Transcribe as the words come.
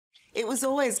It was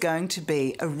always going to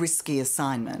be a risky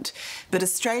assignment, but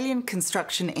Australian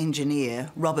construction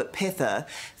engineer Robert Pether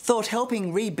thought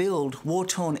helping rebuild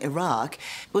war-torn Iraq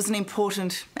was an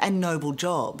important and noble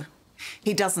job.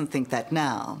 He doesn't think that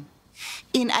now.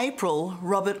 In April,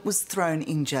 Robert was thrown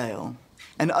in jail.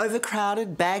 An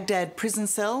overcrowded Baghdad prison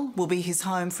cell will be his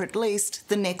home for at least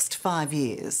the next 5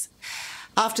 years.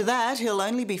 After that, he'll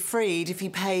only be freed if he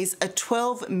pays a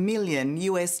 $12 million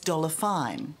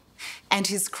fine. And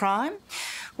his crime?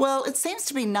 Well, it seems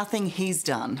to be nothing he's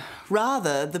done.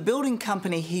 Rather, the building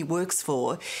company he works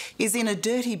for is in a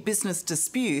dirty business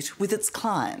dispute with its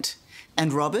client.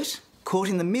 And Robert, caught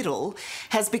in the middle,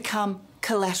 has become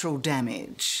collateral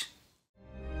damage.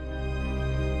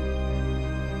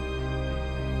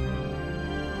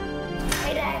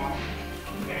 Hey, Dad.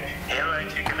 Hello,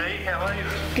 Tickety. How are you?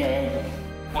 Good.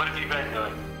 What have you been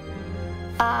doing?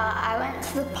 I went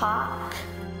to the park.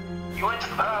 You went to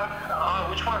the park? Oh,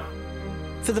 which one?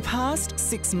 For the past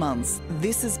 6 months,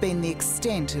 this has been the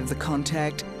extent of the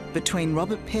contact between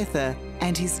Robert Pether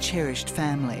and his cherished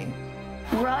family.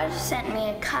 Raj sent me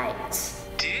a kite.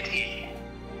 Did he?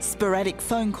 Sporadic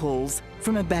phone calls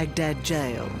from a Baghdad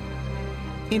jail.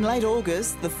 In late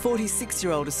August, the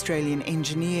 46-year-old Australian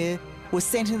engineer was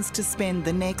sentenced to spend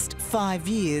the next 5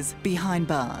 years behind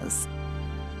bars.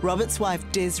 Robert's wife,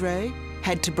 Desiree,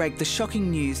 had to break the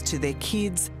shocking news to their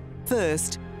kids,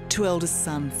 first to eldest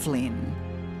son, Flynn.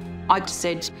 I just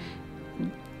said,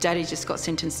 Daddy just got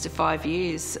sentenced to 5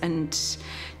 years, and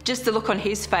just the look on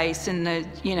his face and the,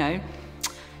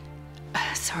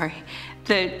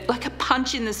 like a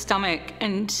punch in the stomach,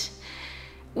 and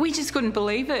we just couldn't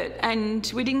believe it. And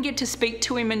we didn't get to speak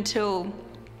to him until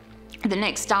the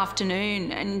next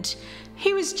afternoon, and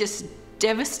he was just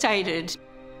devastated.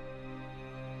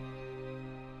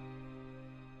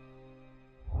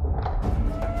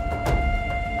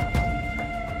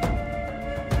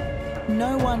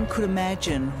 No one could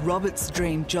imagine Robert's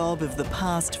dream job of the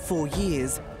past 4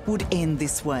 years would end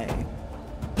this way.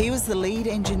 He was the lead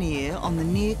engineer on the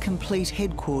near-complete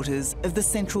headquarters of the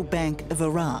Central Bank of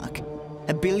Iraq,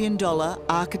 a billion-dollar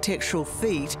architectural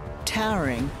feat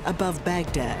towering above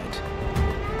Baghdad.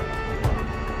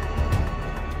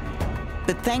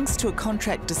 But thanks to a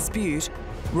contract dispute,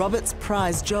 Robert's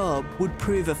prized job would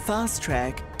prove a fast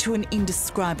track to an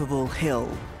indescribable hell,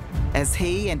 as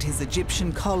he and his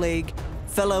Egyptian colleague,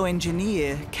 fellow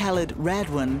engineer Khalid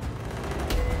Radwan,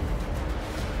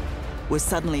 were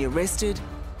suddenly arrested,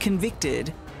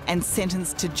 convicted, and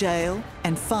sentenced to jail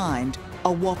and fined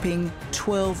a whopping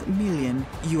 $12 million.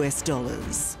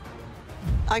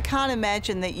 I can't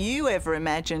imagine that you ever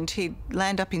imagined he'd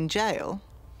land up in jail.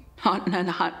 Oh,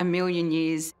 no, a million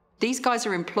years. These guys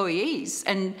are employees,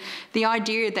 and the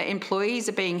idea that employees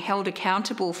are being held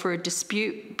accountable for a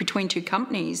dispute between two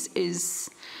companies is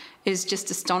just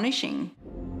astonishing.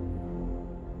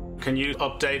 Can you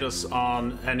update us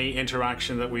on any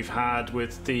interaction that we've had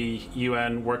with the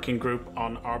UN Working Group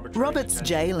on Arbitration? Robert's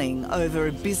jailing over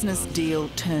a business deal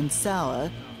turned sour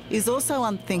is also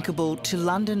unthinkable to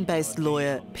London-based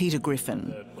lawyer Peter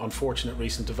Griffin. Unfortunate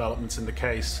recent developments in the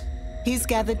case. He's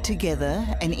gathered together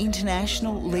an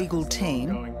international legal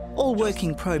team, all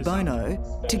working pro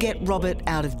bono, to get Robert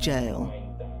out of jail.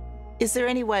 Is there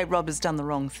any way Rob has done the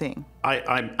wrong thing?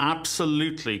 I'm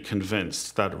absolutely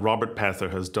convinced that Robert Pether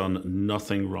has done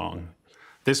nothing wrong.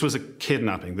 This was a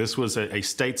kidnapping. This was a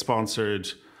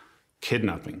state-sponsored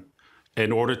kidnapping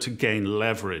in order to gain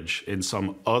leverage in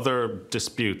some other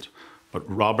dispute. But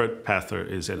Robert Pether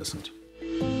is innocent.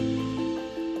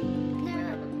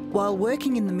 While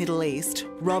working in the Middle East,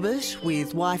 Robert,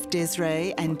 with wife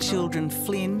Desiree and children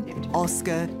Flynn,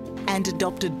 Oscar, and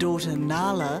adopted daughter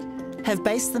Nala, have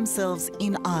based themselves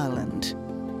in Ireland.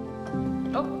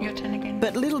 Oh, your turn again.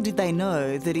 But little did they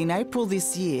know that in April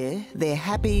this year, their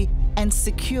happy and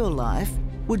secure life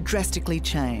would drastically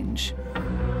change.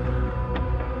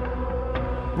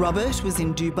 Robert was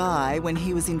in Dubai when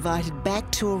he was invited back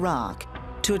to Iraq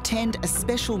to attend a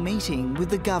special meeting with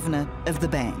the governor of the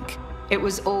bank. It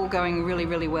was all going really,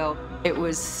 really well. It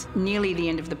was nearly the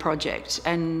end of the project,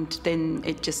 and then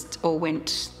it just all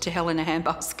went to hell in a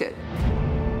handbasket.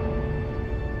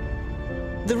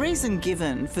 The reason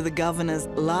given for the governor's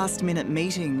last-minute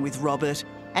meeting with Robert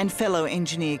and fellow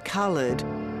engineer Khalid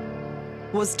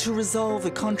was to resolve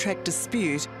a contract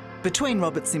dispute between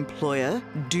Robert's employer,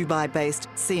 Dubai-based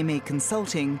CME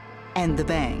Consulting, and the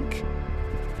bank.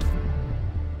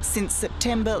 Since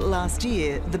September last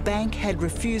year, the bank had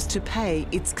refused to pay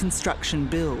its construction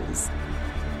bills.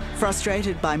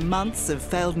 Frustrated by months of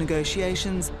failed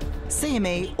negotiations,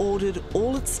 CME ordered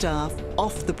all its staff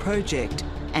off the project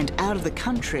and out of the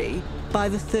country by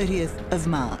the 30th of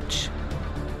March.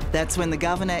 That's when the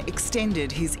governor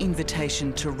extended his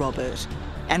invitation to Robert,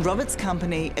 and Robert's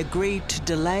company agreed to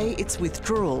delay its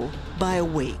withdrawal by a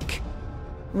week.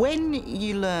 When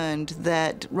you learned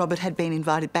that Robert had been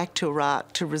invited back to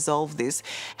Iraq to resolve this,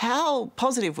 how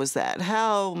positive was that?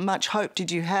 How much hope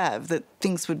did you have that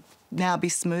things would now be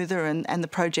smoother and the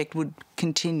project would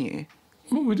continue?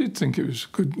 Well, we did think it was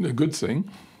a good thing,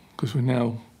 because we're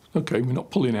now, OK, we're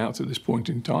not pulling out at this point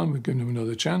in time. We're giving them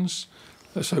another chance.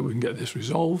 Let's hope we can get this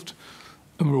resolved.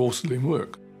 And we're all still in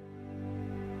work.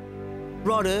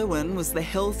 Rod Irwin was the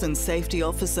health and safety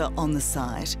officer on the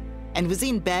site and was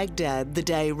in Baghdad the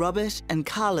day Robert and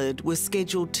Khalid were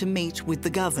scheduled to meet with the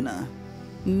governor.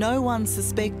 No one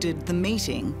suspected the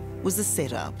meeting was a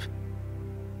setup.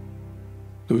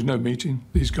 There was no meeting.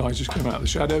 These guys just came out of the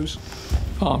shadows,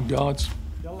 armed guards,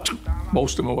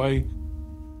 mulched them away.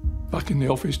 Back in the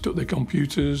office, took their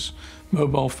computers,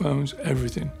 mobile phones,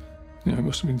 everything. You know, it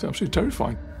must have been absolutely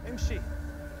terrifying.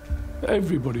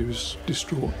 Everybody was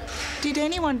distraught. Did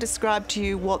anyone describe to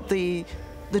you what the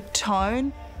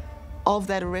tone of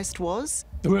that arrest was?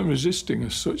 They weren't resisting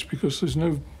as such, because there's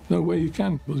no way you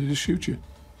can. Well, they just shoot you.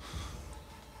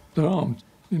 They're armed.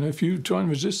 You know, if you try and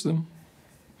resist them,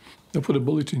 they'll put a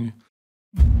bullet in you.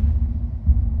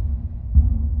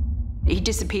 He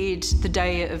disappeared the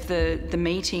day of the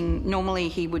meeting. Normally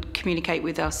he would communicate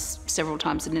with us several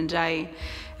times in a day,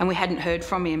 and we hadn't heard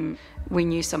from him. We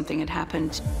knew something had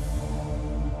happened.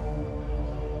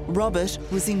 Robert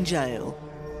was in jail.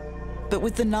 But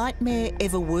with the nightmare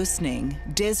ever worsening,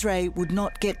 Desiree would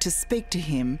not get to speak to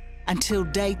him until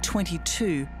day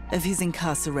 22 of his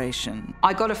incarceration.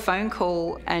 I got a phone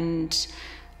call and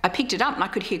I picked it up and I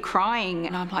could hear crying,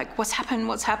 and I'm like, what's happened,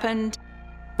 what's happened?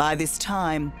 By this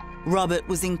time, Robert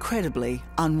was incredibly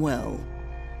unwell.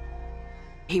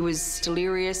 He was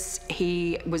delirious,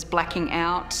 he was blacking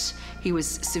out, he was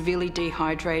severely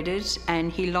dehydrated,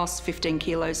 and he lost 15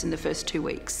 kilos in the first 2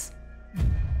 weeks.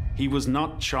 He was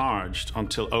not charged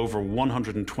until over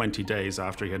 120 days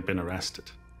after he had been arrested.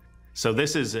 So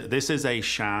this is a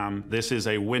sham, this is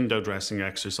a window dressing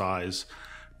exercise,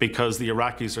 because the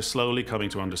Iraqis are slowly coming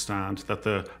to understand that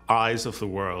the eyes of the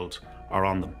world are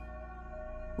on them.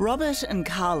 Robert and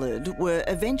Khalid were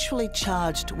eventually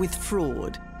charged with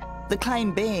fraud, the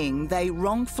claim being they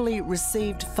wrongfully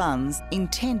received funds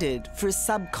intended for a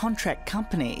subcontract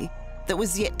company that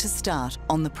was yet to start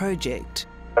on the project.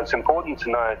 It's important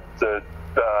to note that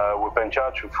we've been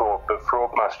charged with fraud, but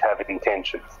fraud must have an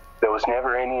intention. There was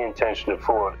never any intention of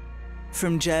fraud.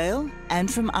 From jail and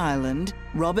from Ireland,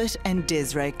 Robert and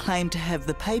Desiree claim to have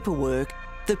the paperwork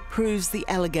that proves the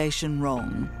allegation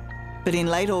wrong. But in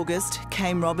late August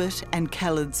came Robert and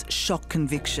Khalid's shock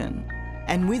conviction,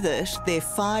 and with it their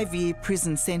 5-year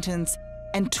prison sentence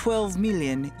and $12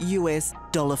 million US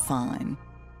fine.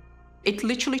 It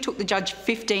literally took the judge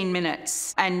 15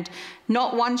 minutes, and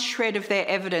not one shred of their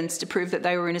evidence to prove that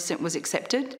they were innocent was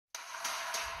accepted.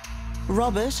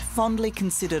 Robert fondly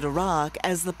considered Iraq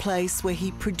as the place where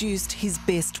he produced his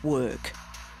best work.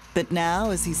 But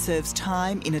now, as he serves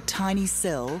time in a tiny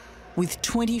cell with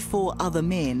 24 other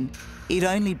men, it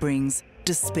only brings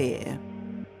despair.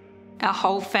 Our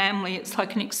whole family, it's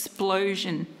like an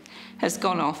explosion, has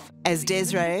gone off. As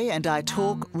Desiree and I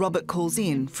talk, Robert calls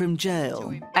in from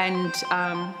jail. And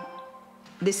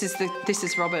this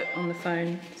is Robert on the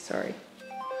phone. Sorry.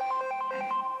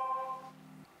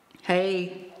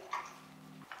 Hey.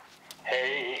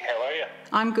 Hey, how are you?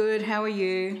 I'm good. How are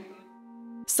you?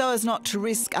 So as not to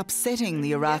risk upsetting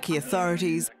the Iraqi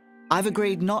authorities, I've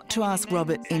agreed not to ask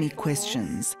Robert any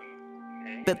questions.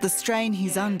 But the strain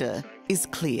he's under is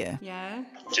clear. Yeah?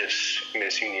 Just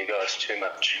missing you guys too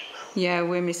much. Yeah,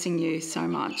 we're missing you so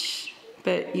much.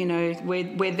 But, you know,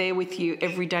 we're there with you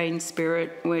every day in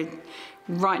spirit. We're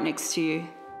right next to you.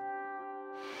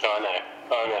 I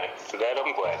know. For that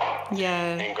I'm glad.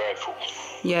 Yeah. And grateful.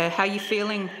 Yeah, how you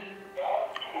feeling?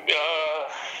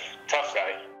 Tough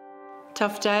day.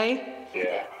 Tough day?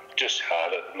 Yeah, just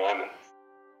hard at the moment.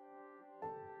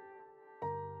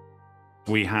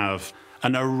 We have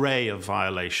an array of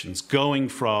violations going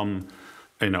from,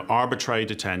 arbitrary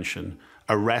detention,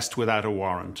 arrest without a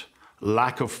warrant,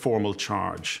 lack of formal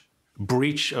charge,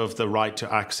 breach of the right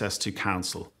to access to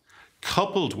counsel,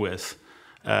 coupled with,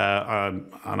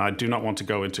 and I do not want to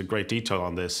go into great detail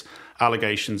on this,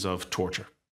 allegations of torture.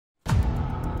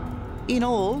 In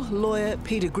all, lawyer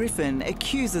Peter Griffin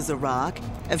accuses Iraq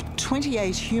of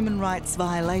 28 human rights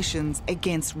violations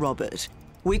against Robert,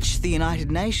 which the United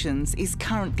Nations is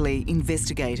currently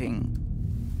investigating.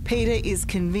 Peter is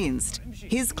convinced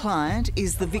his client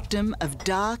is the victim of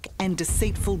dark and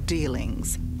deceitful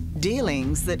dealings,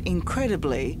 Dealings that,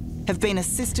 incredibly, have been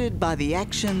assisted by the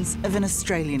actions of an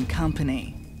Australian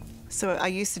company. So are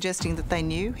you suggesting that they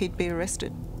knew he'd be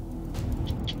arrested?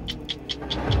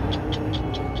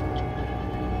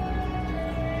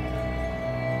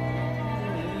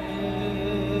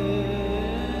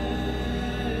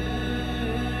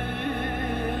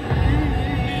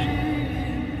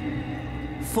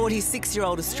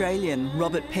 "46-year-old Australian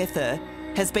Robert Pether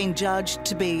has been judged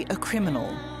to be a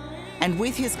criminal, and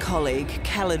with his colleague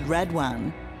Khalid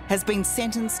Radwan has been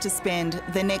sentenced to spend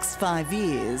the next 5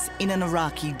 years in an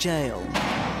Iraqi jail.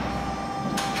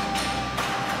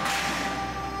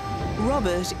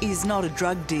 Robert is not a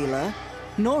drug dealer,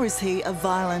 nor is he a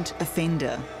violent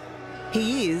offender.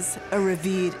 He is a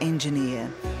revered engineer,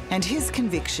 and his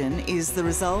conviction is the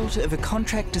result of a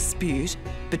contract dispute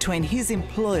between his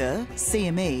employer,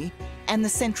 CME, and the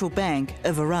Central Bank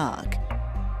of Iraq.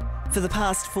 For the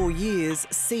past 4 years,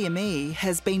 CME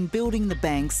has been building the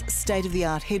bank's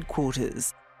state-of-the-art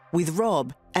headquarters, with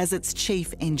Rob as its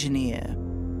chief engineer.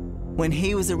 When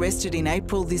he was arrested in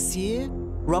April this year,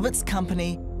 Robert's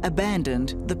company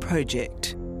abandoned the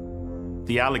project.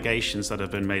 The allegations that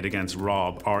have been made against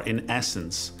Rob are, in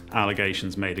essence,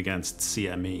 allegations made against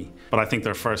CME. But I think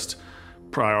their first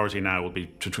priority now will be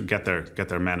to get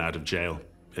their men out of jail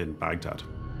in Baghdad.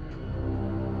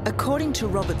 According to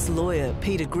Robert's lawyer,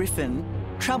 Peter Griffin,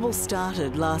 trouble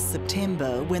started last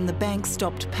September when the bank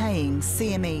stopped paying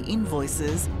CME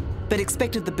invoices but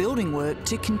expected the building work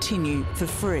to continue for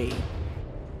free.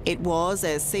 It was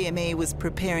as CME was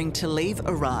preparing to leave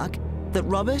Iraq that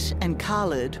Robert and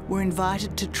Khalid were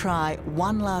invited to try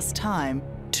one last time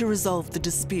to resolve the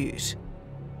dispute.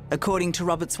 According to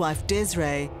Robert's wife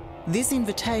Desiree, this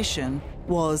invitation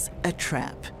was a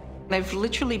trap. They've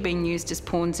literally been used as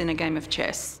pawns in a game of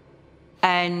chess.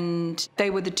 And they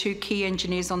were the two key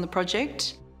engineers on the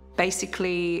project.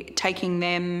 Basically taking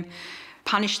them,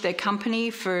 punished their company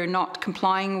for not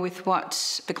complying with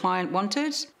what the client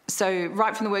wanted. So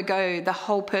right from the word go, the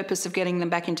whole purpose of getting them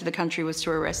back into the country was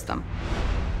to arrest them.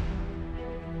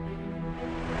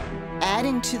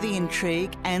 Adding to the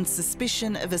intrigue and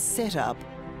suspicion of a setup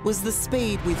was the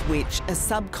speed with which a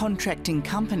subcontracting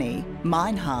company,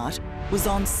 Minehart, was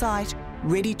on site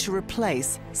ready to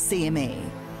replace CME.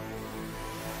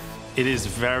 It is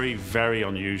very, very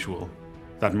unusual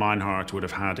that Minehart would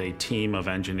have had a team of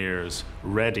engineers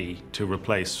ready to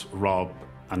replace Rob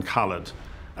and Khalid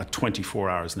at 24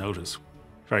 hours' notice.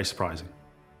 Very surprising.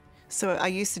 So are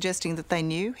you suggesting that they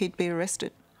knew he'd be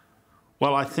arrested?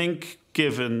 Well, I think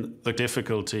given the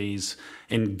difficulties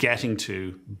in getting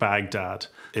to Baghdad,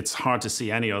 it's hard to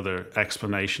see any other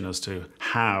explanation as to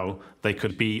how they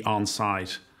could be on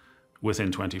site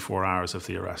within 24 hours of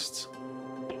the arrests.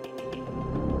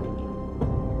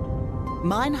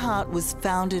 Minehart was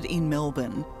founded in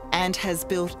Melbourne and has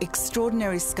built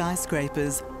extraordinary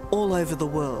skyscrapers all over the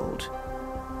world.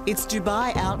 Its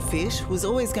Dubai outfit was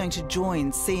always going to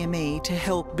join CME to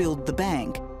help build the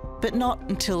bank, but not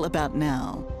until about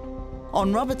now.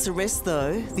 On Robert's arrest,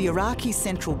 though, the Iraqi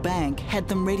Central Bank had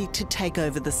them ready to take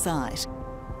over the site.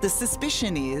 The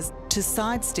suspicion is to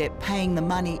sidestep paying the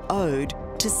money owed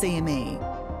to CME.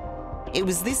 It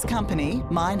was this company,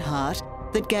 Minehart,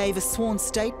 that gave a sworn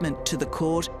statement to the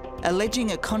court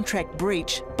alleging a contract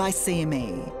breach by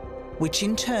CME, which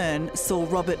in turn saw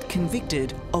Robert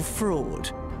convicted of fraud.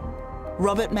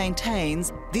 Robert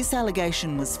maintains this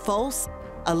allegation was false,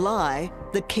 a lie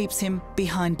that keeps him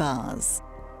behind bars.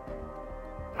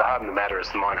 The heart of the matter is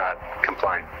the Minehart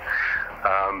complaint.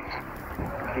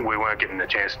 We weren't given the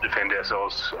chance to defend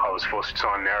ourselves. I was forced to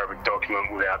sign an Arabic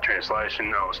document without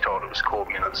translation. I was told it was court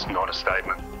minutes, not a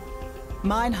statement.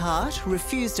 Minehart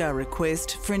refused our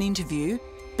request for an interview,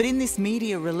 but in this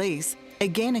media release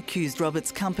again accused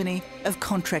Robert's company of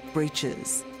contract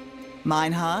breaches.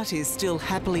 Minehart is still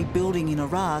happily building in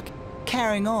Iraq,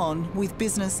 carrying on with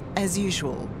business as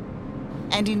usual.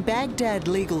 And in Baghdad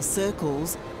legal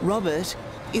circles, Robert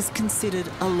is considered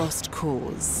a lost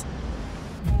cause.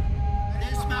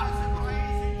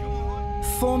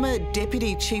 Former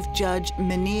Deputy Chief Judge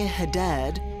Munir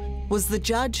Haddad was the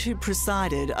judge who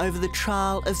presided over the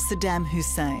trial of Saddam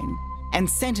Hussein and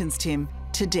sentenced him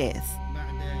to death.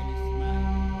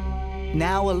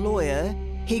 Now a lawyer,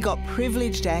 he got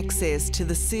privileged access to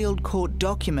the sealed court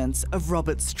documents of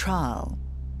Robert's trial.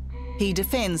 He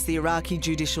defends the Iraqi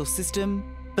judicial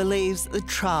system, believes the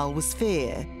trial was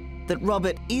fair, that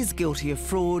Robert is guilty of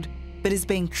fraud but is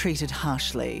being treated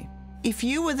harshly. If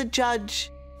you were the judge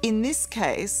in this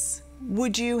case,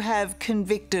 would you have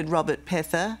convicted Robert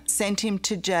Pether, sent him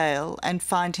to jail and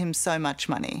fined him so much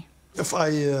money? If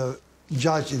I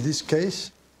judge in this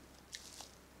case,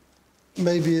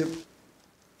 Maybe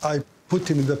I put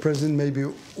him in the prison maybe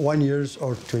 1 year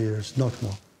or 2 years, not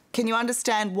more. Can you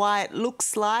understand why it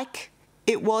looks like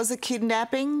it was a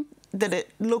kidnapping? That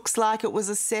it looks like it was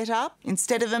a setup?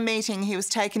 Instead of a meeting, he was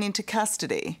taken into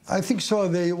custody. I think so.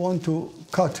 They want to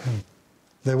cut him.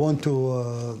 They want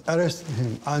to arrest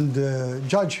him and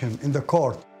judge him in the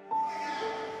court.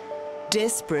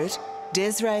 Desperate,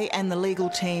 Desiree and the legal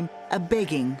team are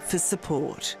begging for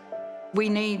support. We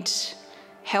need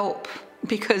help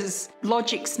because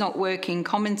logic's not working.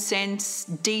 Common sense,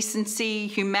 decency,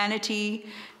 humanity,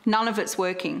 none of it's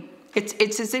working.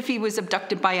 It's as if he was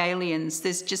abducted by aliens.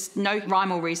 There's just no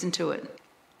rhyme or reason to it.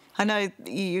 I know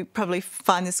you probably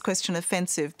find this question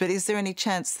offensive, but is there any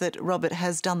chance that Robert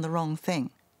has done the wrong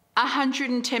thing?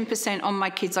 110% on my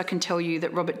kids, I can tell you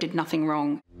that Robert did nothing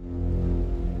wrong.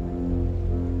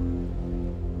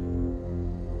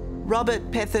 Robert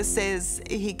Pether says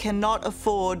he cannot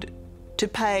afford to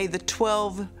pay the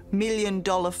 $12 million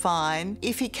fine.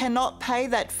 If he cannot pay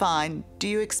that fine, do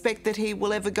you expect that he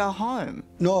will ever go home?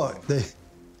 No, they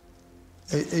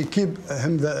keep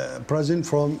him the prison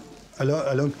from a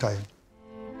long time.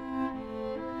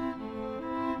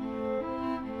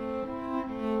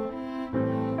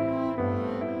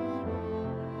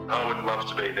 I would love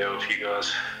to be there with you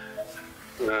guys.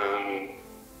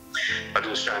 I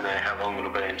just don't know how long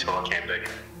it'll be until I can be.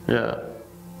 Yeah.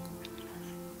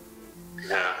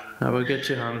 Yeah. I will get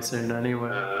you home soon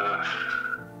anyway.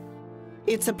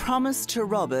 It's a promise to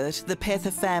Robert the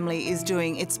Pether family is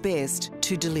doing its best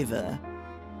to deliver.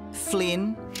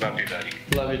 Flynn. Love you, Daddy.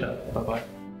 Love you, Dad. Bye-bye.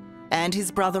 And his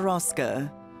brother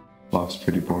Oscar. Life's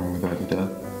pretty boring without your dad.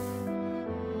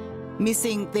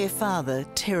 Missing their father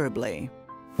terribly.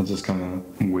 I just kind of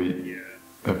wait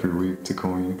every week to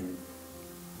call you.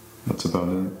 That's about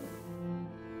it.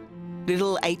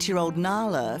 Little 8-year-old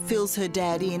Nala fills her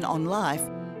dad in on life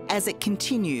as it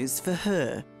continues for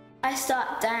her. I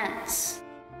start dance.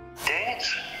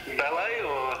 Dance? Ballet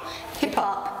or Hip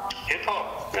hop. hip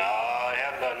hop? No,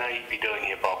 how did I know you'd be doing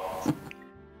hip hop?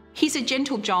 He's a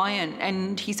gentle giant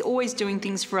and he's always doing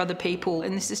things for other people,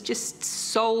 and this is just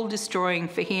soul destroying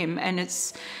for him, and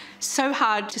it's so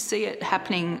hard to see it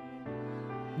happening.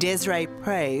 Desiree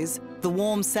prays the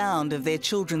warm sound of their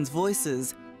children's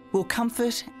voices will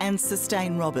comfort and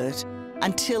sustain Robert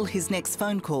until his next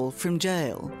phone call from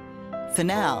jail. For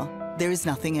now, there is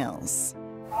nothing else.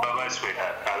 Bye-bye,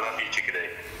 sweetheart. I love you, chickadee.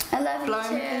 I love Blow you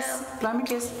him a kiss. too. Blow him a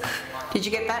kiss. Did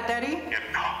you get that, Daddy? Yep.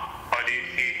 I did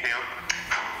hear him.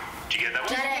 Did you get that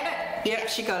one? Got it. Yep,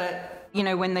 she got it. You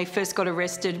know, when they first got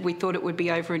arrested, we thought it would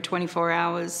be over in 24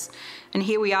 hours. And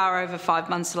here we are over 5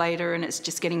 months later, and it's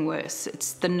just getting worse.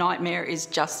 The nightmare is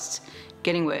just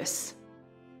getting worse.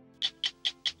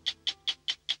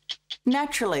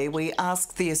 Naturally, we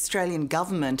asked the Australian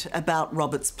government about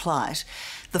Robert's plight.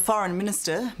 The Foreign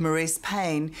Minister, Marise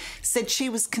Payne, said she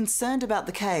was concerned about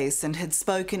the case and had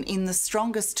spoken in the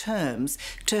strongest terms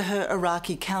to her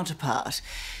Iraqi counterpart.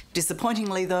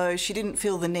 Disappointingly, though, she didn't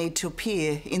feel the need to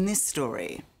appear in this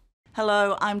story.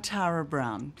 Hello, I'm Tara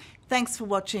Brown. Thanks for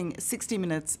watching 60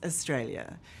 Minutes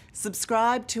Australia.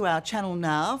 Subscribe to our channel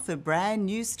now for brand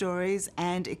new stories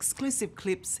and exclusive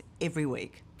clips every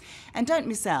week. And don't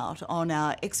miss out on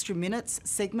our extra minutes,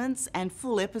 segments and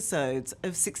full episodes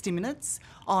of 60 Minutes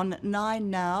on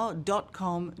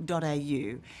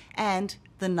 9now.com.au and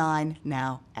the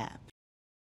 9Now app.